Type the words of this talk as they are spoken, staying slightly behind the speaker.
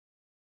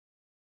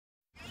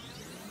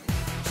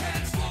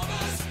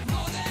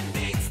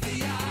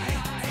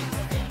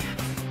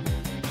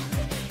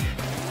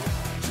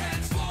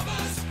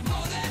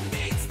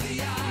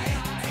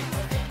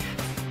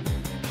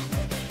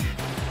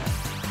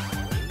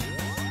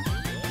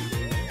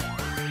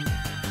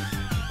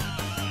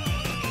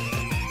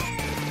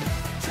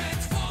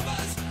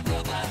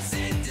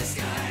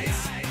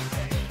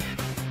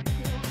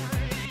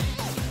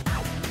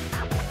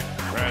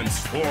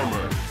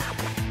Transformers.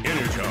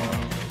 Energon.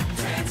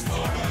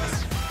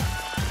 Transformers.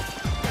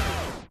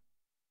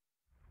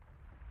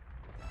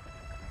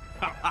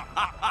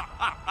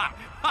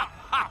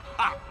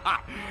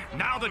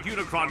 Now that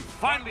Unicron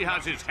finally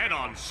has his head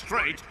on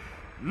straight,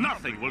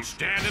 nothing will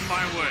stand in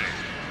my way.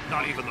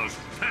 Not even those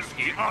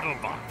pesky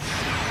Autobots.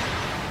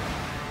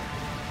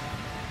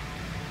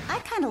 I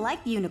kind of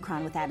like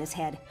Unicron without his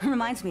head.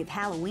 Reminds me of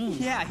Halloween.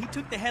 Yeah, he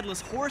took the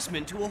Headless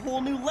Horseman to a whole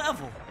new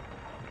level.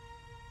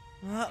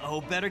 Uh-oh,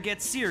 better get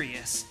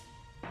serious.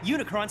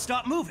 Unicron,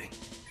 stop moving.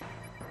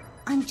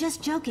 I'm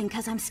just joking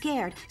because I'm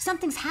scared.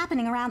 Something's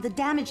happening around the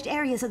damaged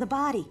areas of the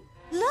body.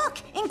 Look!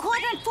 In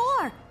Quadrant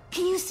 4!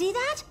 Can you see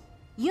that?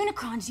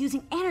 Unicron's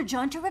using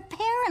Energon to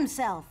repair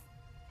himself.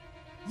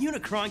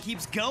 Unicron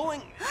keeps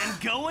going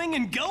and going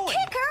and going.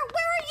 Kicker,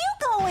 where are you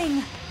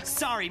going?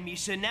 Sorry,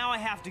 Misha, now I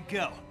have to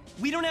go.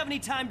 We don't have any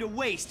time to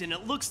waste, and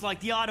it looks like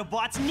the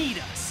Autobots need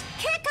us.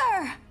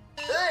 Kicker!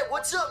 Hey,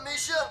 what's up,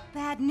 Misha?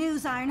 Bad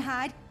news,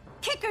 Ironhide.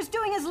 Kicker's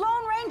doing his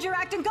Lone Ranger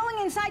act and going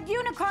inside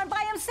Unicron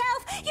by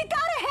himself. You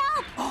gotta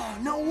help! Oh,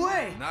 no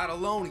way! Not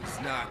alone, he's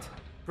not.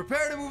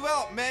 Prepare to move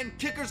out, men.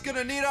 Kicker's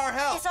gonna need our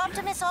help. Is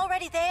Optimus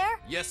already there?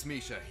 Yes,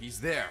 Misha, he's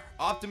there.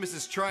 Optimus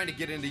is trying to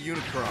get into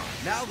Unicron.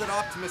 Now that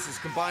Optimus is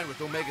combined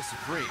with Omega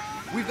Supreme,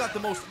 we've got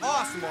the most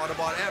awesome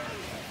Autobot ever.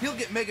 He'll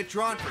get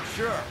Megatron for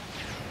sure.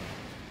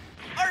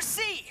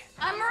 RC!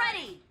 I'm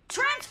ready!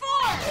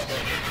 Transform!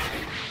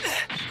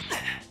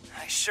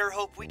 I sure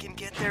hope we can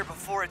get there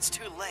before it's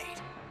too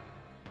late.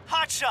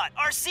 Hotshot,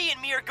 RC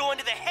and me are going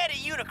to the head of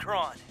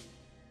Unicron.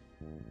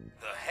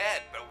 The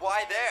head, but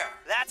why there?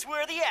 That's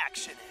where the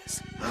action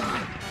is.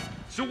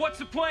 So what's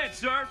the plan,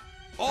 sir?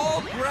 All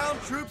ground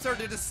troops are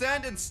to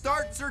descend and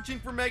start searching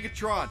for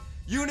Megatron.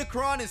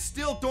 Unicron is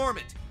still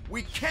dormant.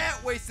 We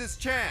can't waste this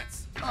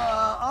chance.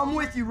 I'm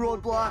with you,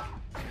 Roadblock.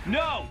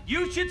 No,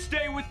 you should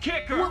stay with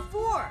Kicker. What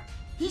for?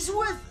 He's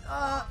with,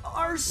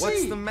 RC.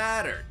 What's the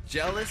matter?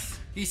 Jealous?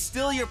 He's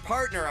still your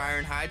partner,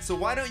 Ironhide, so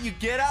why don't you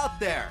get out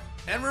there?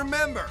 And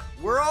remember,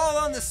 we're all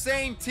on the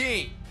same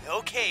team.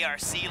 Okay,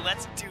 RC,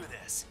 let's do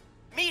this.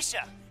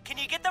 Misha, can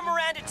you get the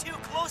Miranda 2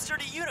 closer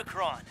to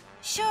Unicron?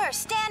 Sure,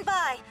 stand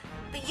by.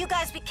 But you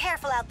guys be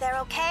careful out there,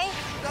 okay?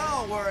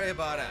 Don't worry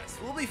about us.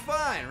 We'll be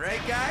fine, right,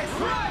 guys?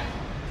 Right!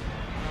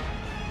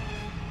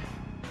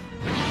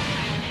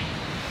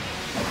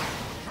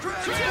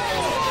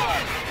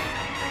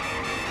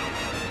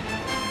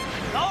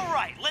 All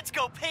right, let's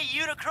go pay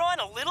Unicron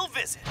a little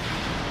visit.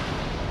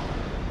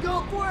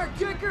 Go for it,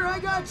 Kicker. I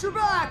got your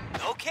back.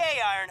 Okay,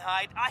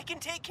 Ironhide, I can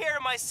take care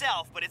of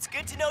myself, but it's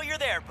good to know you're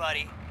there,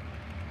 buddy.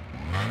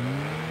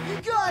 You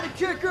got it,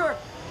 Kicker.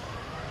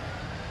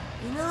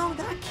 You know,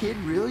 that kid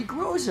really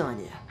grows on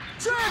you.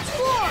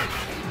 Transform!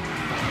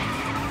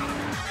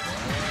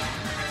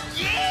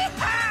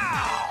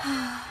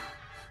 Yeehaw!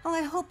 Oh,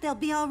 I hope they'll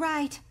be all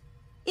right.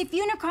 If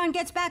Unicron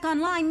gets back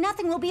online,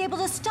 nothing will be able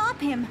to stop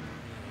him.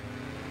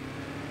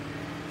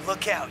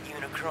 Look out,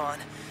 Unicron.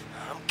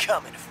 I'm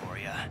coming for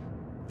you.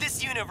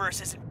 This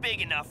universe isn't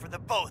big enough for the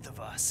both of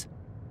us.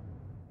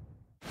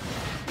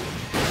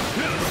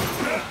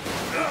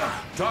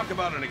 Talk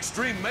about an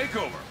extreme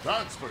makeover.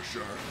 That's for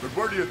sure. But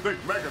where do you think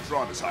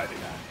Megatron is hiding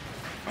at?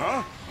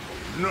 Huh?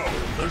 No,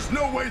 there's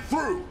no way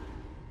through.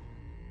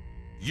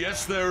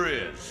 Yes, there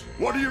is.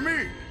 What do you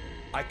mean?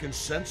 I can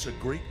sense a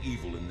great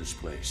evil in this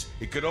place.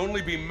 It could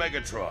only be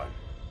Megatron.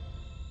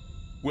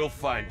 We'll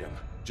find him.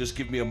 Just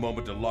give me a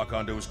moment to lock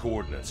onto his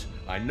coordinates.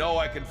 I know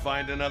I can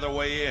find another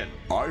way in.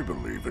 I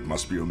believe it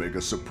must be Omega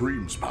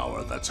Supreme's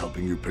power that's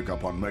helping you pick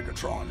up on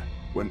Megatron.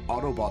 When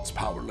Autobots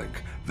power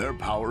link, their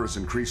power is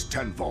increased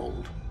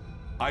tenfold.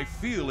 I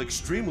feel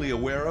extremely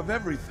aware of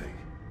everything.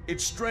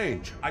 It's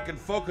strange. I can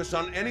focus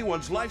on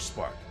anyone's life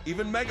spark,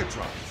 even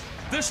Megatron's.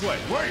 This way.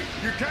 Wait,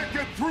 you can't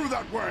get through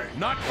that way.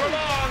 Not for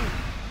long.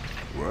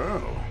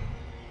 Well,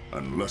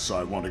 unless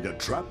I want to get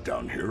trapped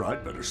down here,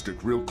 I'd better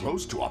stick real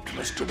close to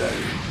Optimus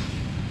today.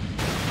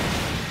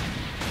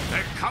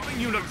 They're coming,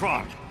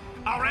 Unicron.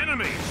 Our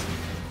enemies.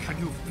 Can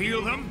you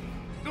feel them?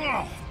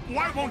 Oh,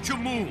 why won't you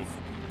move?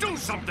 Do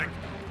something.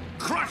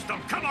 Crush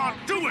them. Come on,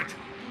 do it.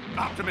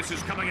 Optimus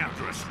is coming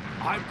after us.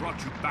 I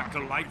brought you back to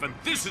life, and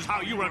this is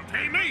how you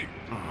repay me?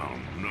 Oh,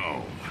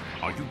 no.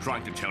 Are you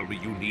trying to tell me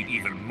you need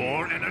even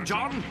more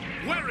Energon?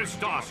 Where is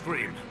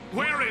Starscream?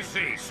 Where is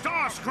he?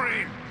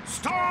 Starscream!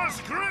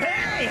 Starscream!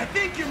 Hey, I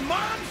think your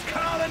mom's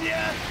calling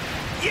you!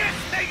 Yes,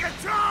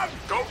 Megatron!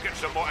 Go get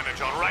some more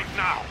Energon right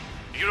now.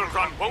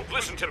 Unicron won't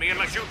listen to me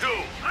unless you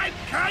do. I'm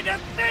kind of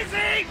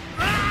busy!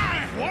 Ah!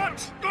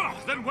 What? Oh,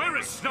 then where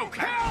is Snowcat?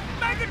 Help,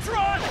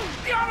 Megatron!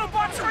 The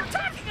Autobots are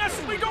attacking us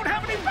and we don't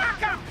have any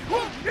backup!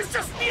 Well, it's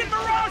just me and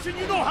Mirage and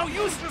you know how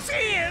useless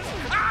he is!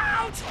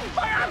 Ouch!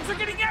 My arms are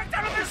getting yanked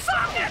out of their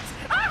sockets!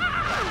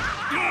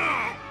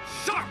 Ah!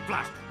 Shock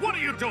Blast! What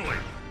are you doing?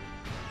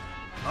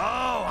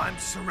 Oh, I'm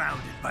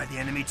surrounded by the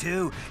enemy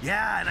too.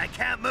 Yeah, and I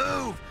can't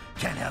move.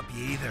 Can't help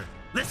you either.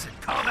 Listen,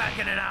 call back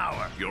in an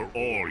hour. You're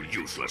all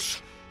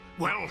useless.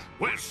 Well,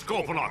 where's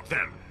Scopalock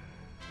then?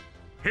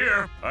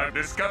 Here, I've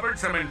discovered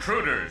some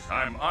intruders.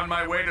 I'm on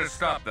my way to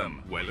stop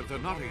them. Well, if they're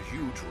not a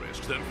huge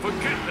risk, then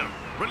forget them.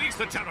 Release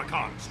the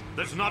Terracons.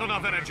 There's not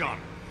enough Energon.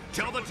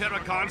 Tell the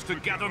Terracons to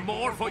gather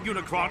more for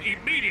Unicron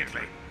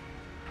immediately.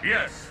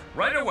 Yes,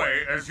 right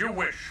away, as you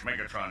wish,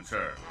 Megatron,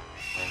 sir.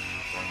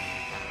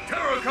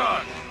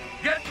 Terracon,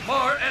 get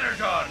more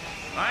Energon.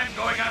 I'm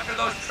going after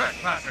those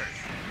trespassers.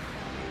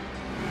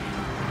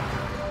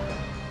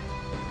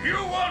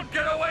 You won't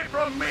get away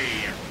from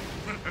me!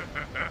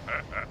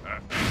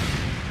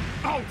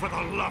 Oh, for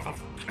the love of...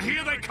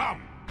 Here they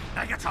come!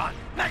 Megatron!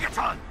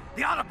 Megatron!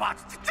 The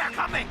Autobots! They're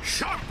coming!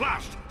 Shock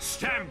Blast!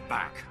 Stand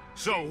back!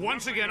 So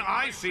once again,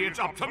 I see it's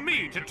up to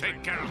me to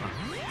take care of them.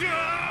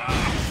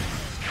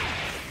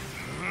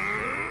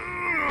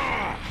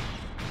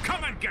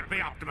 Come and get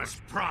me, Optimus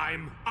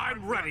Prime!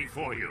 I'm ready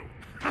for you!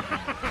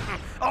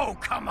 Oh,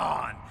 come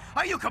on!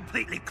 Are you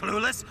completely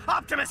clueless?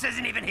 Optimus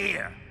isn't even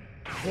here!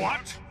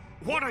 What?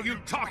 What are you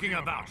talking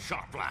about,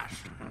 Shock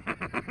Blast?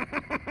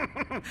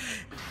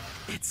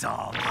 It's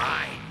all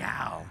mine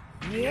now.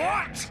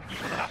 What?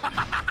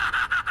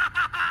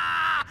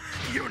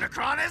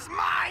 Unicron is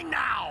mine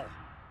now!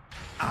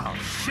 I'll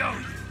show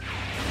you.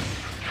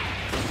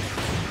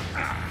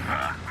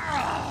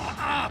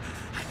 I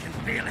can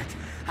feel it.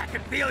 I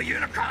can feel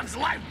Unicron's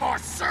life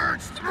force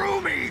surge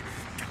through me.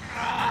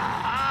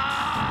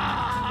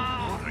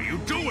 What are you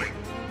doing?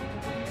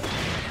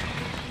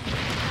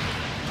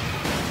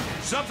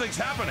 Something's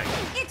happening!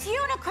 It's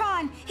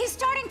Unicron! He's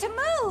starting to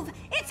move!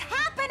 It's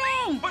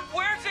happening! But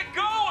where's it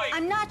going?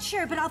 I'm not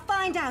sure, but I'll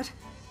find out.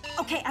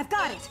 Okay, I've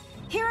got it.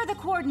 Here are the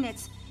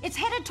coordinates. It's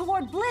headed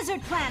toward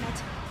Blizzard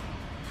Planet.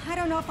 I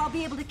don't know if I'll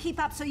be able to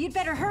keep up, so you'd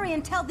better hurry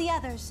and tell the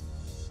others.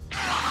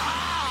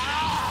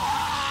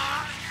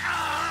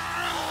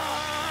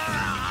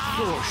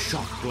 Poor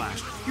Shock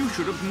Blast. You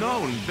should have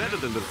known better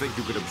than to think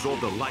you could absorb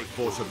the life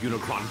force of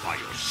Unicron by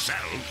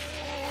yourself.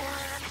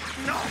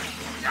 No,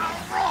 you're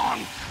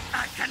wrong.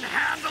 I can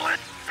handle it.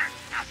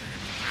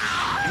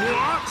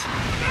 What?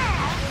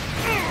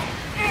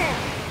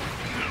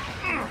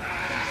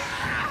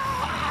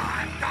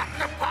 I've got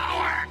the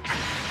power. I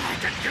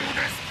can do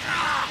this.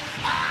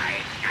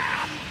 I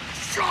am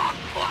Shock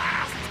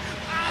Blast.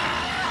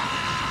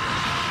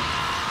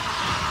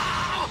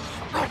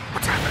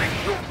 What's happening?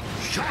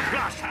 Shock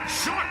Blast!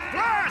 Shock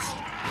Blast!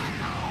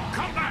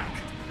 Come back!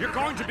 You're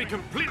going to be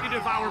completely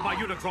devoured by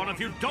Unicron if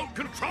you don't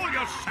control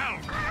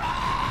yourself!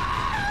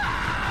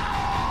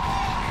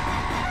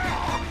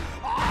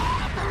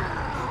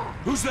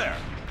 Who's there?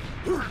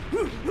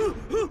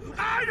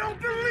 I don't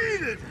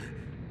believe it!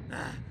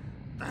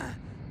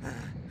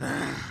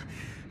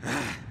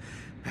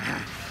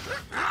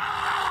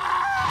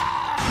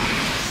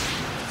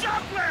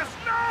 Shock Blast,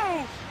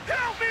 no!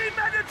 Help me,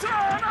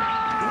 Megatron!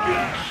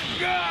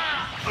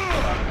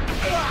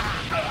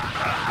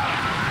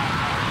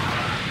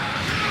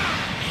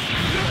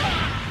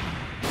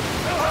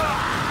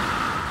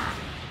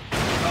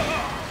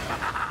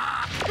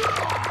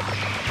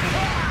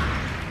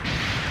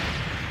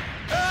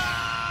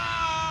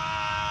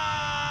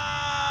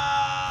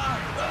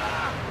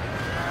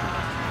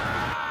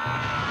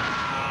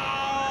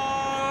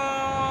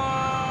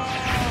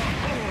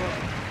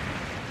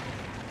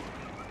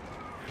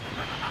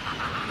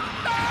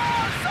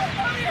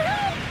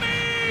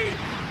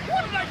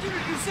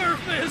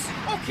 Deserve this!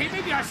 Okay,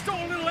 maybe I stole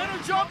a little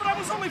Energon, but I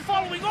was only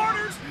following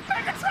orders!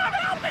 Megatron,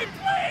 help me,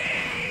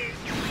 please!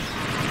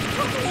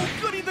 Oh,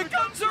 goody, the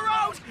guns are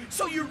out!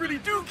 So you really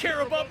do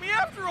care about me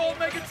after all,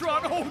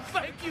 Megatron! Oh,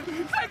 thank you!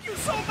 Thank you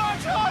so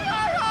much!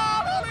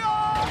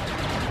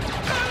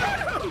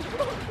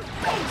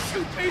 Don't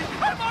shoot me!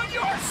 I'm on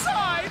your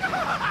side! I'm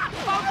on...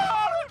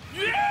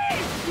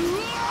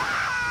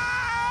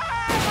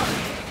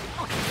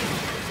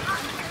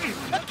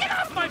 Get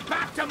off my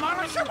back,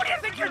 Demolisher! What do you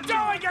think you're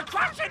doing? You're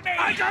crushing me!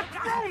 I got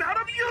thrown out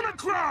of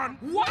Unicron!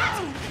 What?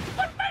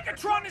 But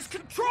Megatron is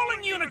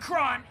controlling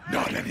Unicron!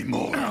 Not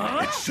anymore.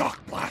 It's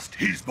Shock Blast.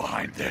 He's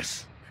behind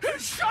this.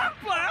 Shock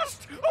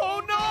Blast?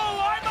 Oh no!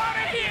 I'm out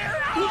of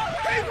here!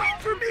 Hey, wait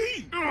for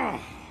me!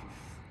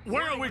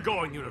 Where are we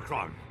going,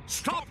 Unicron?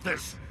 Stop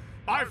this!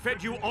 I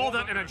fed you all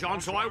that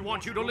Energon, so I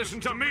want you to listen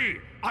to me.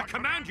 I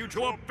command you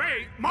to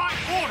obey my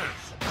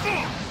orders.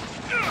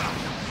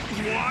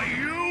 Why,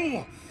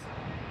 you?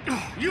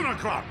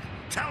 Unicron,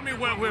 tell me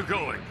where we're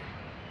going.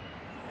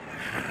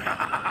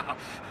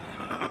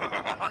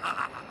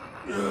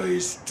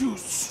 He's too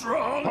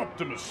strong.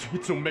 Optimus,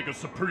 it's Omega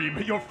Supreme.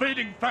 You're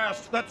fading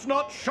fast. That's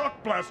not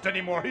Shock Blast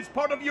anymore. He's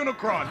part of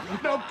Unicron.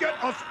 Now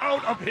get us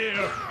out of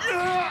here.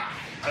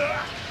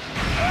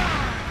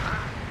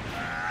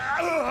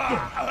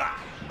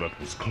 That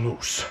was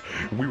close.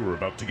 We were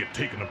about to get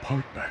taken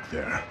apart back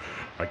there.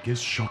 I guess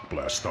Shock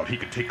Blast thought he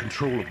could take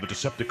control of the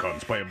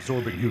Decepticons by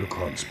absorbing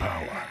Unicron's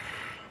power.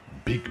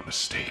 Big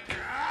mistake.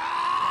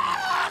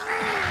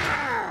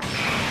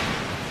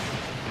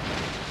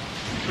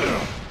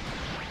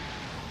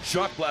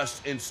 Shock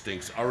Blast's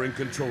instincts are in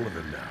control of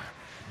him now.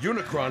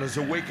 Unicron has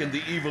awakened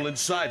the evil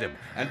inside him,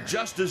 and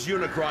just as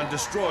Unicron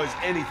destroys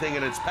anything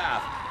in its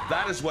path,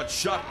 That is what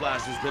Shock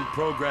Blast has been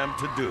programmed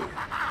to do.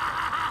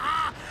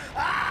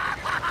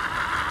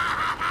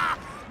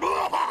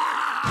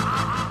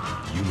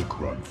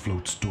 Unicron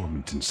floats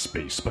dormant in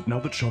space, but now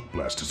that Shock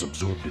Blast has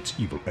absorbed its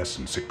evil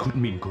essence, it could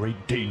mean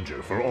great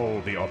danger for all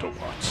the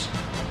Autobots.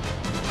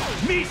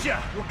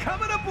 Misha, we're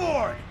coming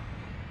aboard!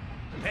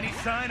 Any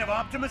sign of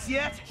Optimus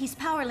yet? He's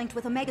power linked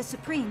with Omega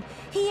Supreme.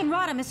 He and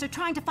Rodimus are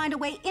trying to find a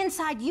way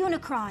inside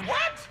Unicron.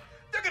 What?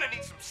 They're gonna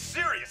need some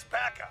serious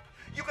backup.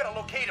 You gotta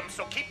locate him,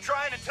 so keep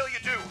trying until you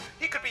do.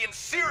 He could be in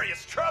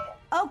serious trouble.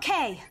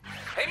 Okay.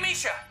 Hey,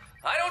 Misha,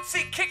 I don't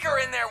see Kicker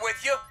in there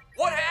with you.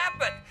 What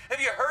happened? Have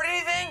you heard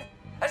anything?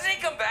 Hasn't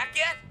he come back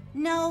yet?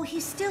 No,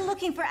 he's still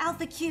looking for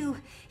Alpha Q.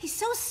 He's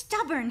so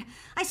stubborn.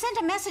 I sent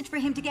a message for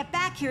him to get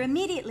back here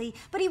immediately,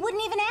 but he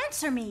wouldn't even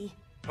answer me.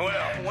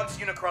 Well, once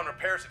Unicron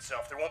repairs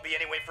itself, there won't be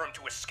any way for him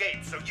to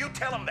escape, so you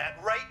tell him that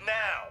right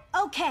now.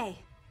 Okay.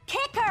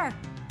 Kicker!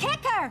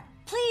 Kicker!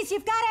 Please,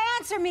 you've got to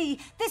answer me.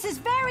 This is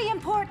very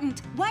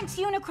important. Once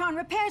Unicron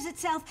repairs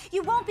itself,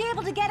 you won't be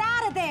able to get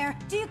out of there.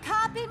 Do you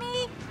copy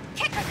me?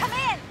 Kicker, come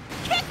in!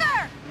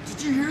 Kicker!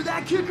 Did you hear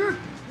that, Kicker?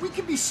 We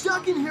could be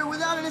stuck in here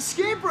without an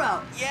escape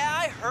route. Yeah,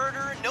 I heard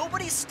her.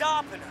 Nobody's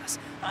stopping us.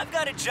 I've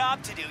got a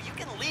job to do. You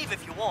can leave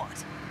if you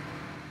want.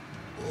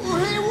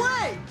 Hey,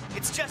 wait!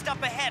 It's just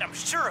up ahead, I'm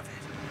sure of it.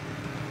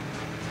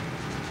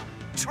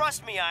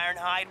 Trust me,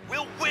 Ironhide,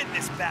 we'll win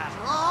this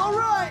battle. All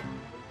right.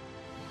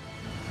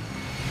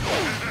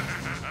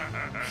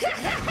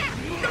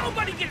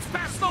 Nobody gets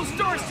past those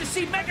doors to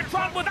see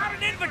Megatron without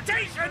an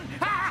invitation!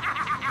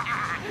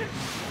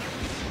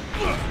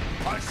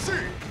 I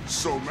see.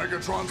 So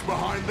Megatron's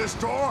behind this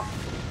door?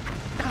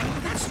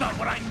 Oh, that's not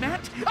what I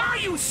meant! Ah,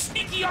 you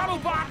sneaky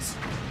Autobots!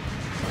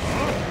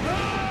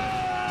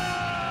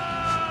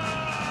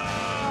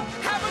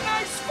 Have a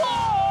nice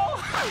fall!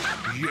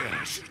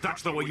 Yes,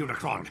 that's the way,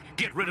 Unicron.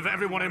 Get rid of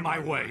everyone in my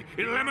way.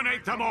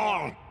 Eliminate them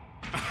all.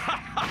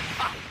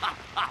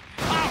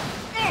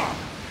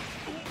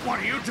 What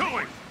are you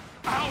doing?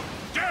 How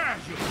dare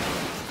you?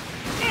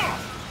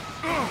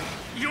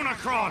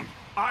 Unicron,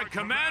 I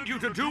command you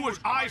to do as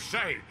I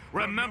say.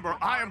 Remember,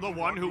 I am the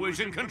one who is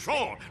in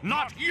control,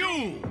 not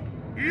you!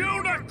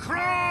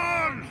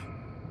 Unicron!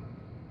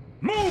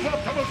 Move,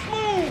 Optimus,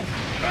 move!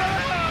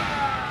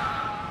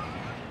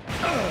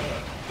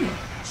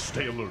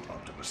 Stay alert,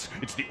 Optimus.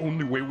 It's the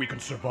only way we can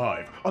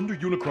survive. Under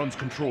Unicron's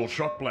control,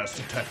 Shock Blast's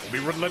attack will be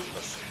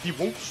relentless. He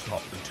won't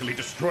stop until he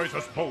destroys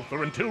us both,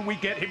 or until we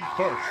get him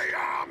first. I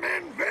am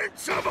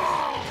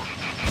invincible!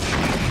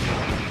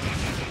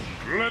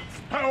 Let's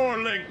power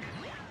link!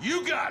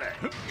 You got it!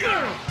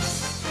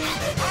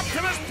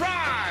 Optimus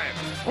Prime!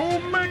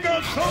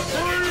 Omega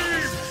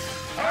Supreme!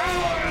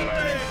 Power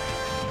link!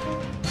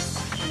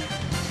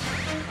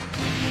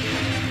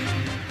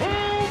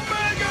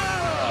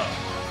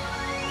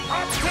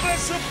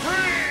 Optimus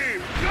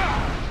Supreme!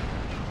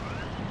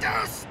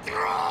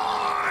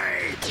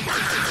 Destroy!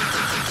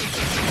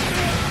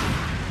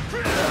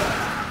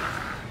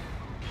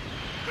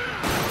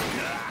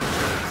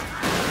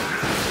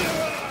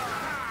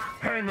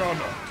 Hang on,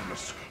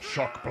 Optimus.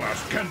 Shock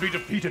Blast can be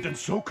defeated, and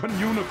so can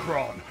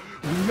Unicron.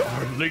 We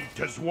are linked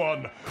as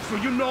one, so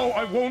you know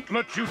I won't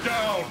let you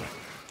down.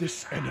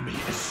 This enemy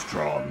is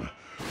strong,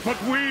 but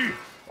we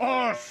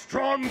are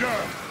stronger.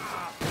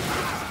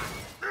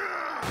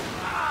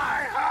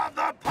 I have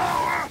the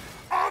power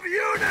of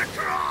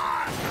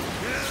Unicron!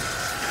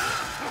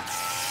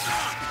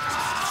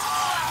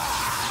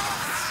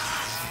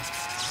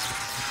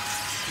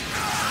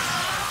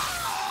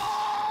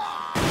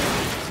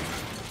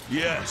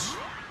 Yes,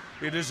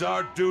 it is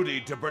our duty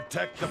to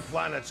protect the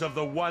planets of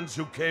the ones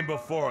who came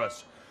before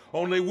us.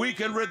 Only we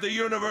can rid the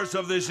universe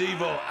of this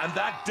evil, and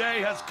that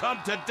day has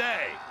come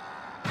today.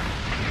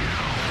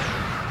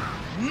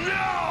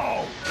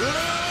 No!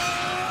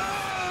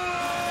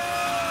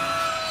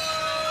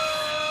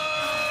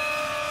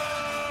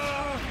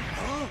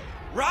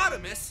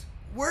 Rodimus,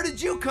 where did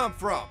you come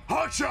from?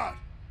 Hotshot!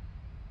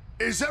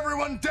 Is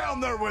everyone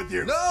down there with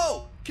you?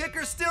 No!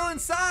 Kicker's still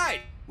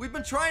inside! We've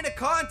been trying to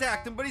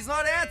contact him, but he's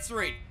not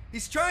answering.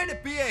 He's trying to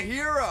be a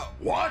hero.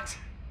 What?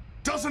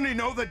 Doesn't he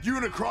know that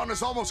Unicron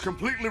is almost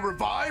completely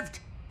revived?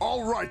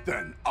 All right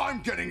then,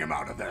 I'm getting him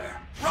out of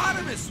there.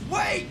 Rodimus,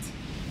 wait!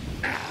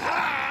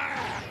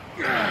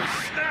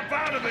 Snap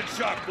out of it,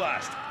 Shock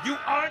Blast! You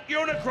aren't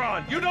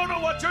Unicron! You don't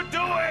know what you're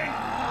doing!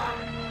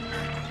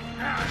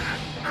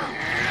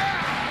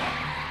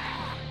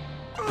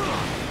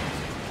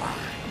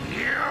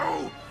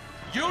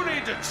 You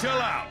need to chill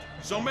out,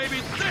 so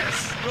maybe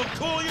this will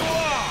cool you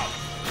off!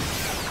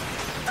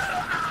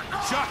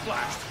 Shock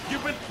Blast,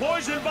 you've been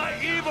poisoned by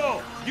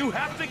evil! You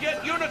have to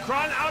get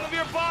Unicron out of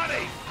your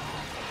body!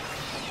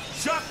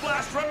 Shock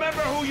Blast,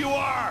 remember who you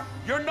are!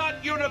 You're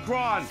not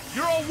Unicron!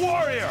 You're a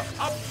warrior!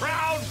 A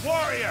proud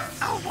warrior!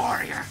 A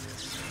warrior!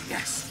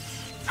 Yes,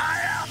 I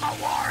am a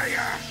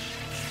warrior!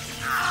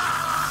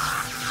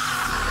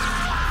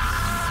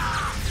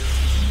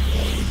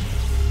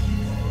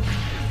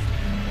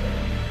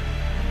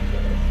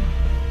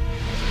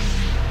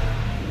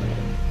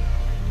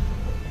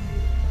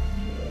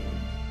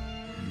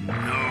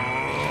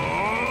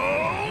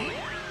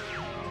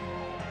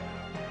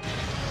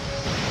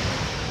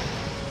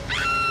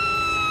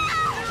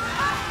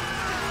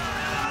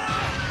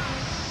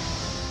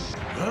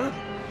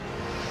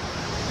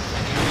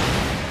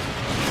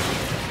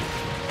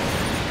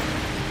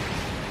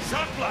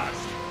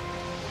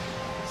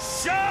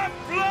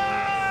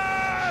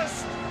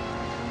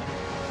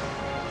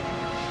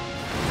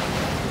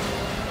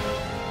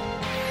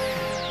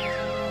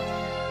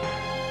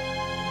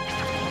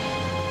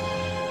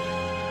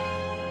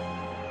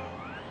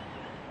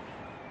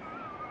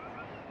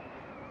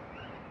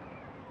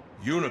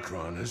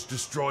 Unicron has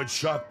destroyed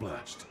Shock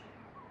Blast.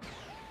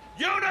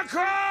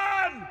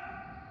 Unicron!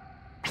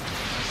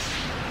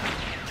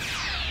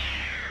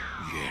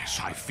 Yes,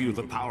 I feel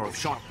the power of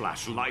Shock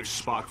Blast's life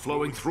spark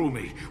flowing through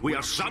me. We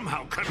are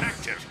somehow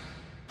connected.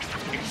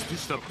 Is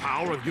this the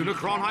power of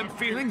Unicron I'm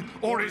feeling,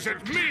 or is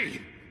it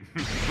me?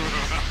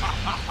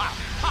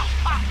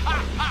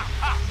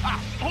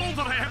 All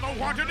that I ever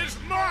wanted is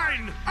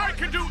mine! I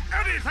can do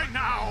anything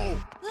now!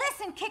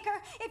 Listen,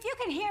 Kicker, if you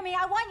can hear me,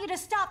 I want you to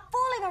stop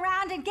fooling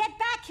around and get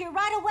back here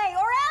right away,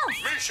 or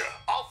else! Misha,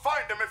 I'll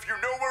find him if you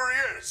know where he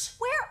is.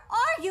 Where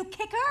are you,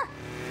 Kicker?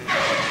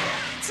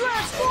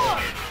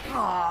 Transform!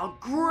 Oh,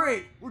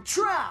 great! We're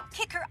trapped!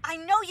 Kicker, I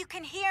know you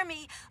can hear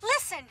me.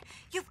 Listen,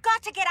 you've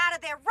got to get out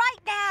of there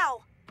right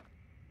now!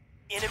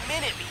 In a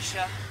minute,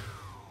 Misha.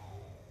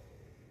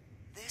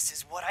 This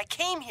is what I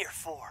came here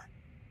for.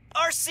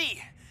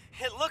 RC,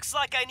 it looks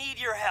like I need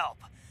your help.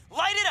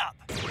 Light it up!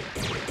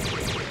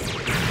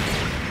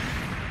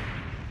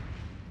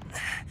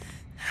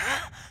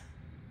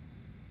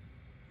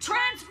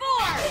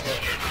 Transform!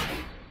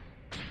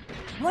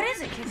 What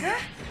is it, Kicker?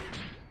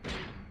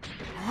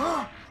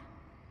 Huh?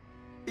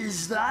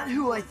 Is that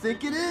who I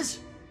think it is?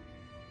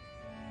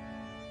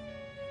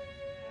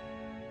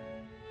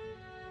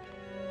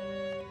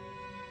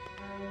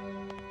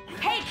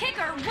 Hey,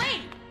 Kicker,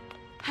 wait!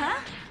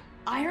 Huh?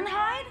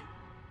 Ironhide?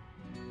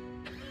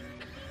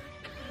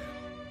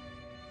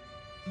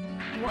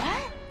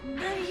 What?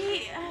 But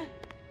he,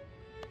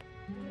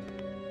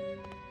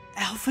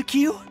 Alpha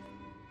Q?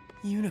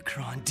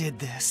 Unicron did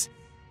this.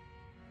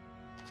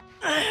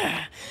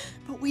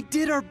 But we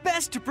did our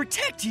best to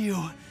protect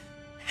you.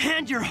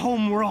 And your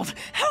homeworld.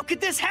 How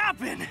could this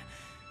happen?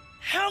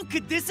 How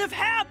could this have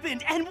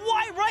happened? And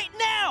why right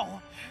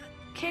now?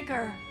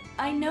 Kicker,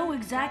 I know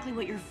exactly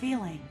what you're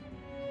feeling.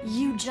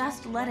 You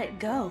just let it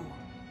go.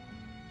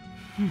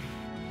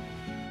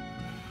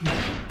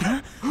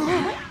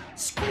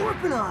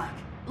 Scorponok!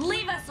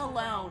 Leave us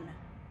alone!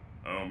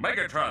 Oh,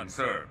 Megatron,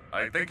 sir.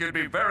 I think you'd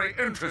be very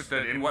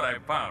interested in what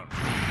I've found.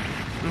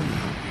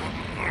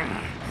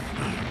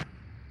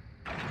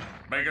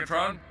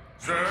 Megatron,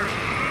 sir?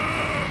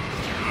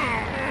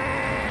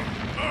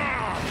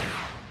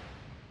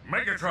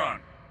 Megatron,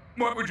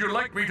 what would you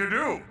like me to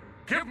do?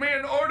 Give me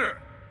an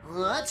order!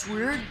 Well, that's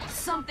weird.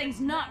 Something's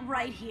not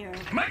right here.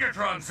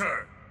 Megatron,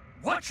 sir!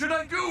 What should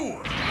I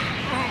do?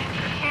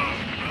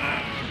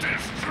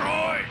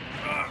 Destroy!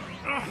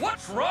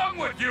 What's wrong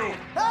with you?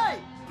 Hey,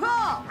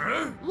 pal!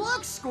 Huh?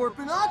 Look,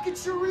 Scorponok,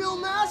 it's your real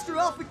master,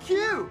 Alpha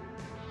Q!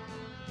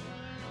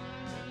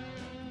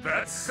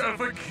 That's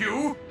Alpha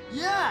Q?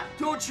 Yeah,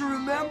 don't you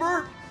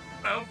remember?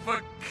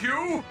 Alpha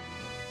Q?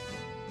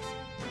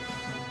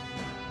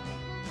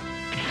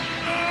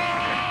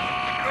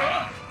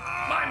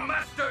 My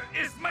master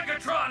is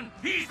Megatron!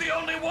 He's the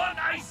only one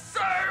I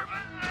serve!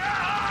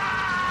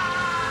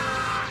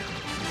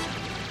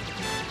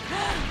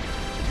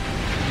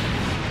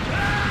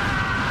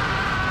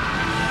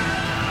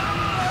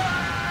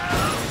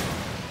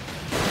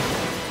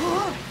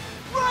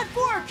 Run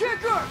for it,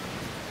 Kicker!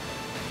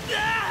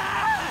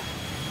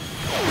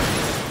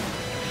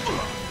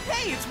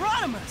 Hey, it's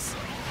Rodimus!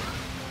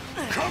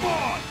 Come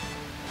on!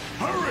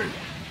 Hurry!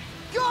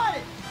 Got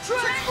it!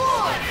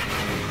 Transform!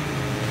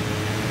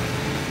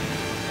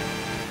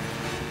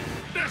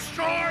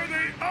 Destroy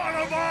the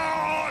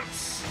Autobots!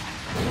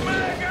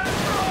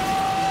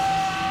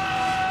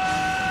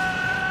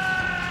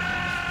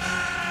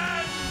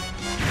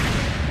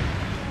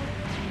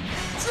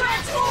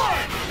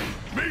 Transform!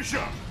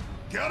 Misha,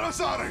 get us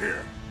out of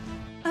here!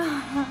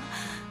 No!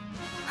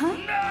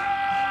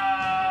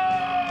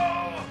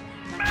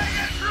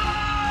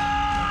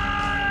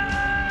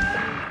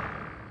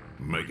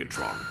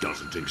 Megatron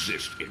doesn't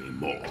exist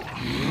anymore.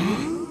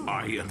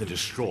 I am the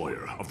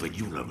destroyer of the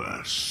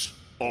universe.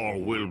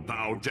 All will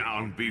bow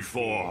down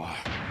before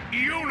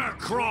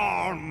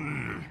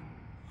Unicron!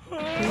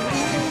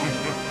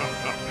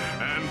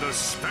 And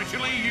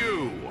especially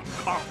you,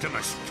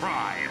 Optimus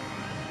Prime.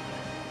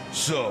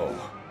 So,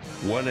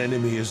 one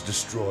enemy is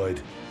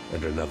destroyed,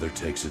 and another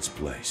takes its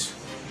place.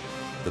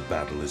 The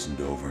battle isn't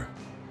over.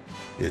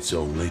 It's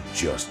only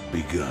just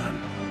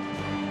begun.